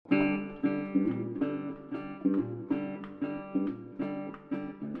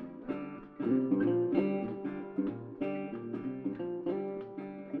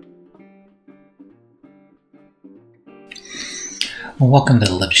Well, welcome to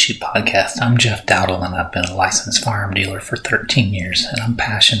the Live to Shoot podcast. I'm Jeff Dowdle, and I've been a licensed firearm dealer for 13 years, and I'm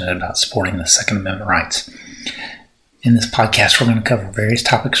passionate about supporting the Second Amendment rights. In this podcast, we're going to cover various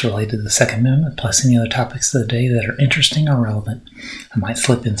topics related to the Second Amendment, plus any other topics of the day that are interesting or relevant. I might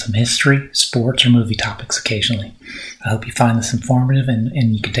slip in some history, sports, or movie topics occasionally. I hope you find this informative, and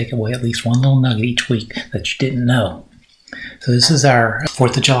you can take away at least one little nugget each week that you didn't know. So this is our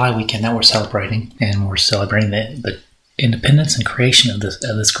 4th of July weekend that we're celebrating, and we're celebrating the independence and creation of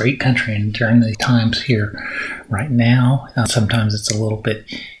this great country. And during the times here right now, sometimes it's a little bit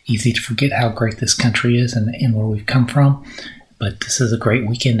easy to forget how great this country is and where we've come from. But this is a great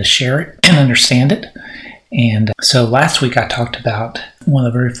weekend to share it and understand it. And so last week I talked about one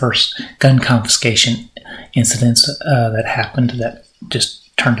of the very first gun confiscation incidents that happened that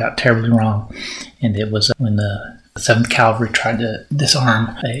just turned out terribly wrong. And it was when the 7th Cavalry tried to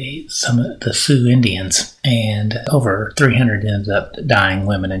disarm some of the Sioux Indians, and over 300 ended up dying,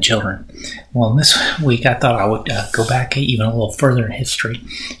 women and children. Well, this week I thought I would go back even a little further in history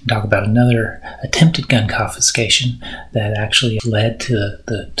and talk about another attempted gun confiscation that actually led to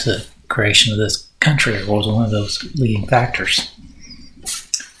the creation of this country, or was one of those leading factors.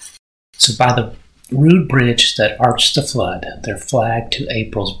 So by the rude bridge that arched the flood, their flag to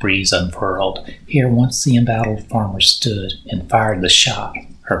April's breeze unfurled. Here once the embattled farmer stood and fired the shot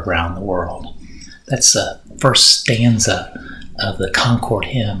heard round the world. That's the first stanza of the Concord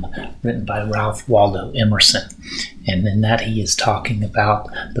hymn written by Ralph Waldo Emerson. And in that he is talking about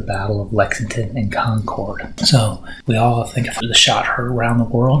the Battle of Lexington and Concord. So we all think of the shot heard around the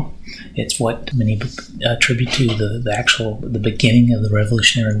world. It's what many attribute to the beginning of the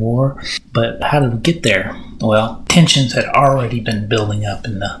Revolutionary War. But how did we get there? Well, tensions had already been building up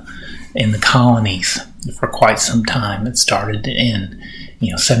in the colonies for quite some time. It started in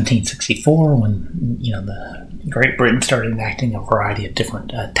 1764 when the Great Britain started enacting a variety of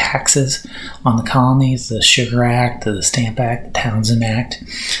different taxes on the colonies. The Sugar Act, the Stamp Act, the Townshend Act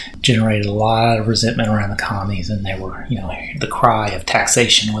generated a lot of resentment around the colonies, and they were, the cry of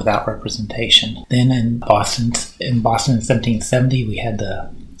taxation without representation. Then in Boston in 1770, we had the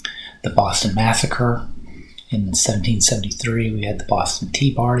Boston Massacre. In 1773, we had the Boston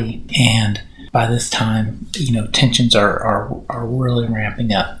Tea Party, and by this time, tensions are really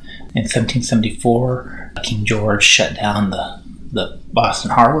ramping up. In 1774, King George shut down the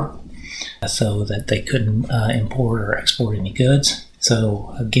Boston Harbor so that they couldn't import or export any goods.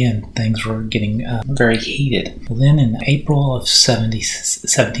 So again, things were getting very heated. Well, then in April of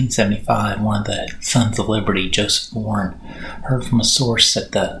 1775, one of the Sons of Liberty, Joseph Warren, heard from a source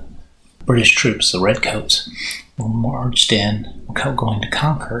that the British troops, the Redcoats, were marched in, going to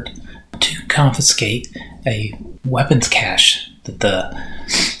Concord to confiscate a weapons cache that the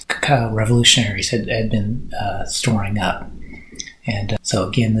revolutionaries had been storing up. And so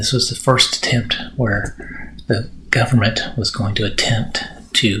again, this was the first attempt where the government was going to attempt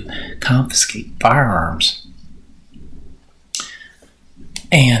to confiscate firearms.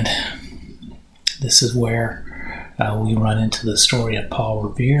 And this is where we run into the story of Paul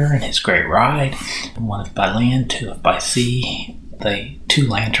Revere and his great ride, one by land, two by sea. The two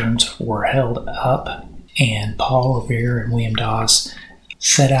lanterns were held up, and Paul Revere and William Dawes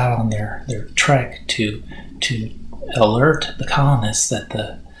set out on their trek to alert the colonists that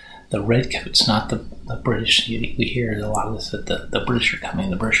the Redcoats, not the British. We hear a lot of this, that the British are coming,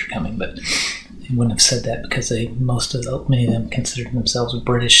 but they wouldn't have said that because many of them considered themselves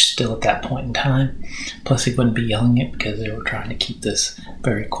British still at that point in time. Plus, they wouldn't be yelling it because they were trying to keep this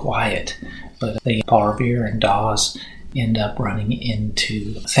very quiet. But Paul Revere and Dawes end up running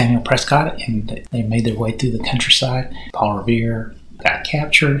into Samuel Prescott, and they made their way through the countryside. Paul Revere got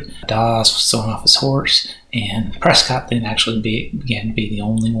captured. Dawes was thrown off his horse, and Prescott then actually began to be the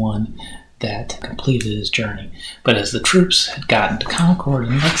only one that completed his journey. But as the troops had gotten to Concord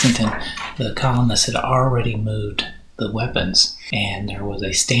and Lexington, the colonists had already moved the weapons, and there was a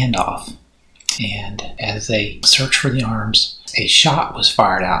standoff. And as they searched for the arms, a shot was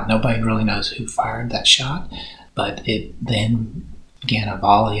fired out. Nobody really knows who fired that shot, but it then began a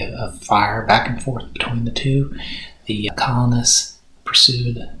volley of fire back and forth between the two. The colonists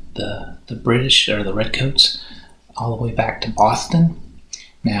pursued the British, or the Redcoats, all the way back to Boston.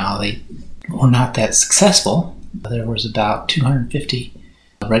 Now, they were not that successful. There was about 250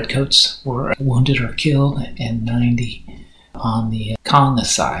 Redcoats were wounded or killed, and 90 on the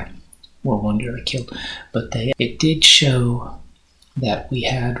colonist side were wounded or killed. But it did show that we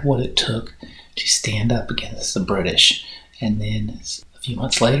had what it took to stand up against the British. And then a few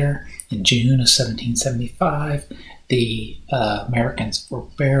months later, in June of 1775, the Americans were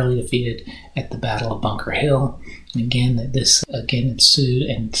barely defeated at the Battle of Bunker Hill. And again, this ensued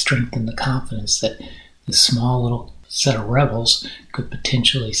and strengthened the confidence that this small little set of rebels could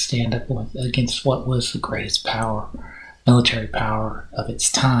potentially stand up against what was the greatest military power of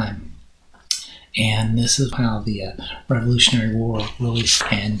its time. And this is how the Revolutionary War really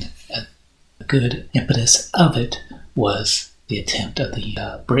began. A good impetus of it was the attempt of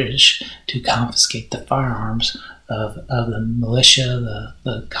the British to confiscate the firearms of the militia,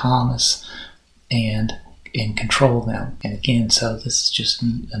 the colonists, and control them. And again, so this is just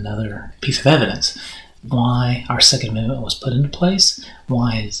another piece of evidence why our Second Amendment was put into place,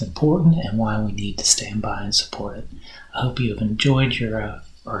 why it's important, and why we need to stand by and support it. I hope you have enjoyed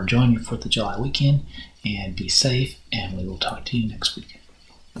enjoying your 4th of July weekend, and be safe, and we will talk to you next week.